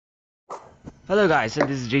Hello guys, and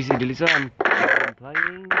this is JC Delisa and I'm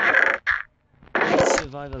playing a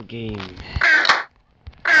survival game.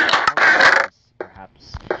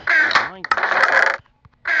 Perhaps Minecraft.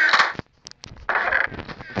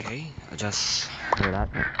 Okay, I just heard that.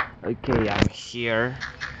 Okay, I'm here.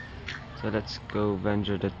 So let's go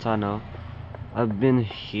venture the tunnel. I've been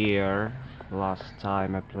here last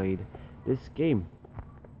time I played this game.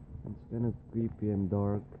 It's kind of creepy and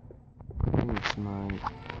dark. I think it's nice.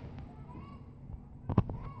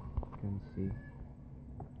 You can see.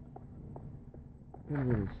 Can't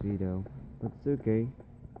really see though. That's okay.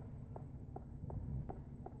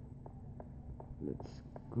 Let's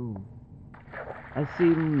go. I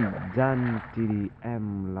seen Dan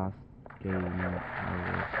TDM last game I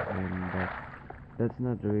was in, but that's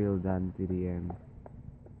not the real Dan TDM.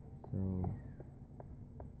 So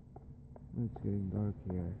it's getting dark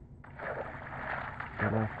here. The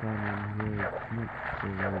last time I'm here, it's not so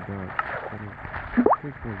very dark.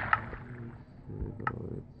 Let's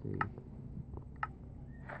see.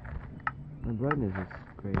 My brightness is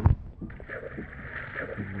great. I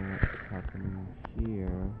don't know what's happening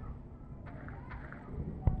here.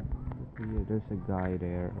 Yeah, there's a guy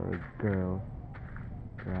there, or a girl,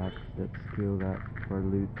 perhaps, that's killed that for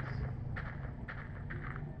loot.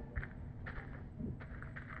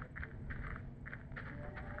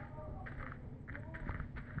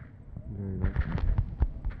 There we go.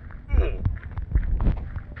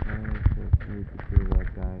 I just need to kill that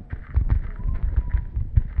guy.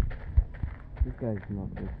 This guy's not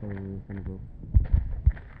so reasonable.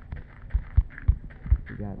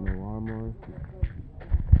 He got no armor.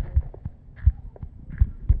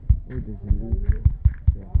 Oh, there's a loot.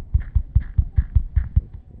 Yeah.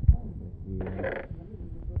 Over here.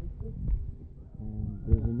 And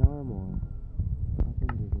there's an armor. I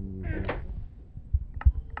think we can use it.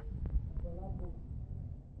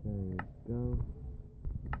 There we go.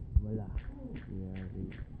 Voila. Yeah,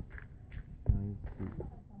 nice.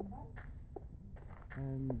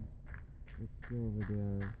 And let's go over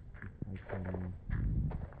there if I can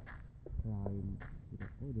climb.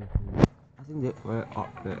 Oh, there's a... I think that we're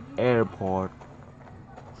at the airport,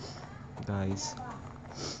 guys.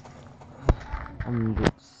 I'm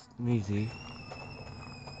just sneezy.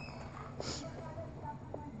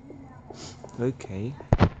 Okay.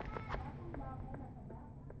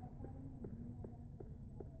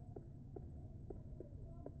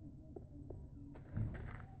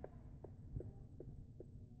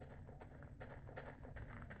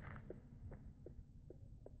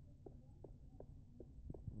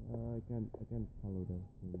 I can't follow those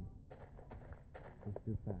things. It's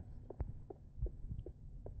too fast.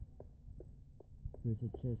 There's a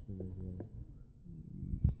chest over here.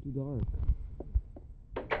 It's too dark.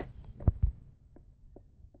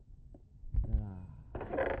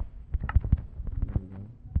 There we go.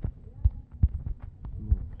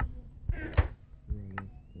 Smoke.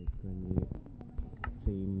 Realistic when you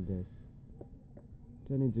saying this.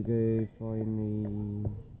 So I need to go find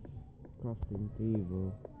a crafting table.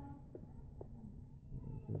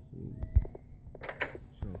 There's a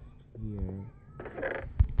chest here.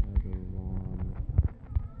 Other one.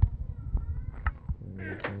 There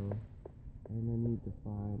we go. And I need to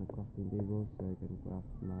find a crafting table so I can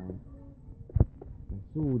craft my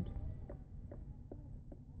sword.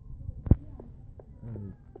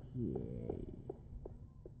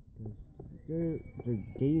 Okay. The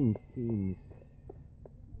game seems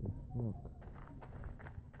the fuck.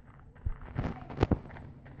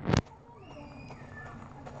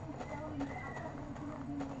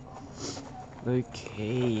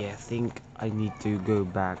 Okay, I think I need to go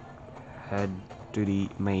back, head to the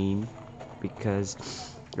main, because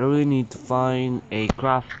I really need to find a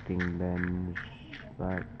crafting bench,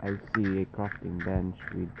 but I see a crafting bench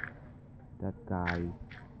with that guy.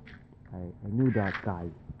 I knew that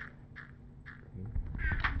guy.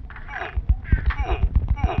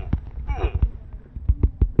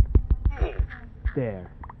 Okay.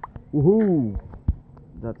 There. Woohoo!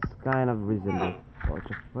 That's kind of reasonable. What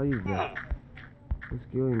the fuck is that? Who's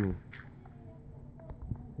killing me? I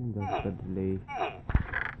think that's the delay.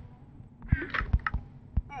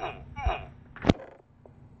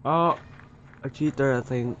 Oh, a cheater, I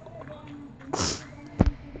think. I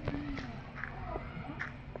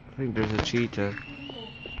think there's a cheater.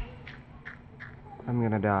 I'm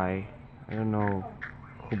gonna die. I don't know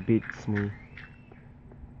who beats me.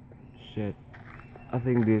 Shit. I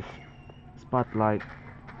think this spotlight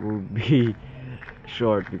will be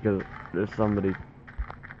short because there's somebody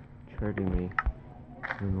hurting me. I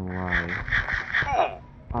don't know why.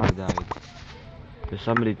 Oh, I died. There's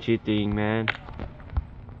somebody cheating, man.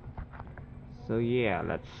 So yeah,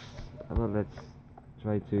 let's Well, let's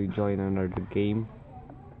try to join another game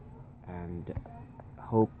and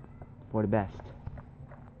hope for the best.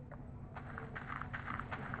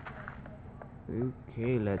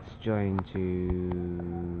 Okay, let's join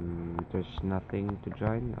to... There's nothing to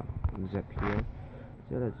join except here.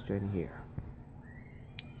 So let's join here.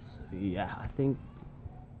 So yeah, I think...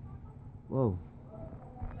 Whoa.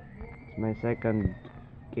 It's my second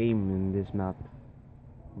game in this map.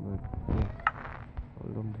 But yeah. How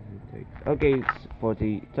long does it take? Okay, it's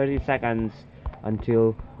 30 seconds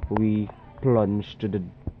until we plunge to the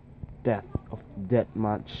death of death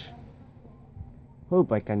match.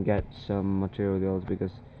 Hope I can get some materials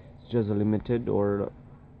because it's just a limited, or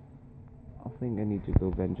I think I need to go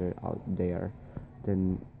venture out there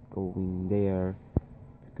then going there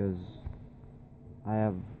because I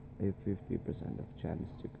have a 50% of chance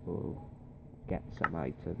to go get some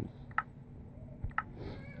items.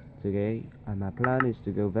 Okay, and my plan is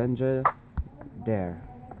to go venture there.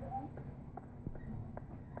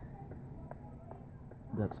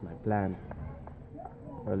 That's my plan.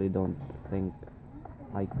 Really don't think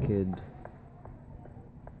I could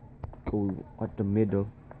go at the middle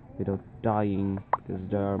without dying because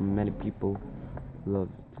there are many people who love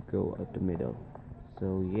to go at the middle.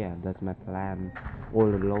 So yeah, that's my plan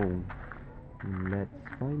all along. Let's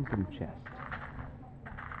find some chests.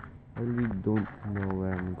 I really don't know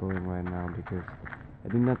where I'm going right now because I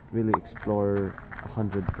did not really explore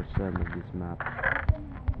 100% of this map.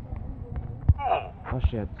 Oh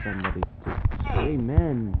shit, somebody took... Hey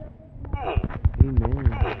man! Hey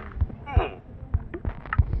man!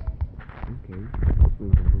 Okay, that's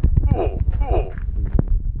reasonable.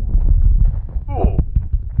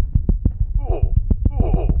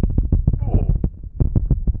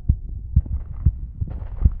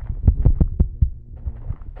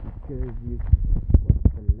 Because you... What's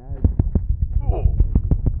the lag? I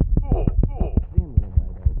think I'm gonna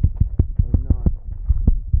die though. Or not.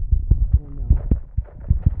 Oh no.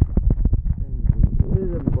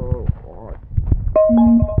 Invisible. Oh.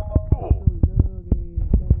 So laggy.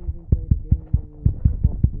 Can't even play the game.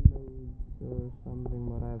 Properly mode or something,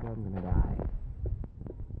 whatever. I'm gonna die.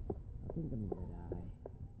 I think I'm gonna die.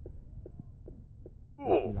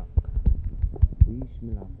 Wish me luck. Wish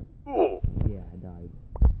me luck. Yeah, I died.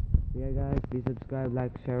 So yeah guys, please subscribe,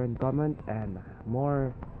 like, share and comment, and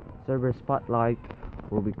more server spotlight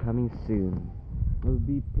will be coming soon. We'll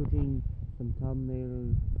be putting some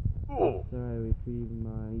thumbnails after I retrieve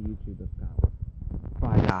my YouTube account.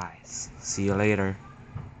 Bye guys, see you later.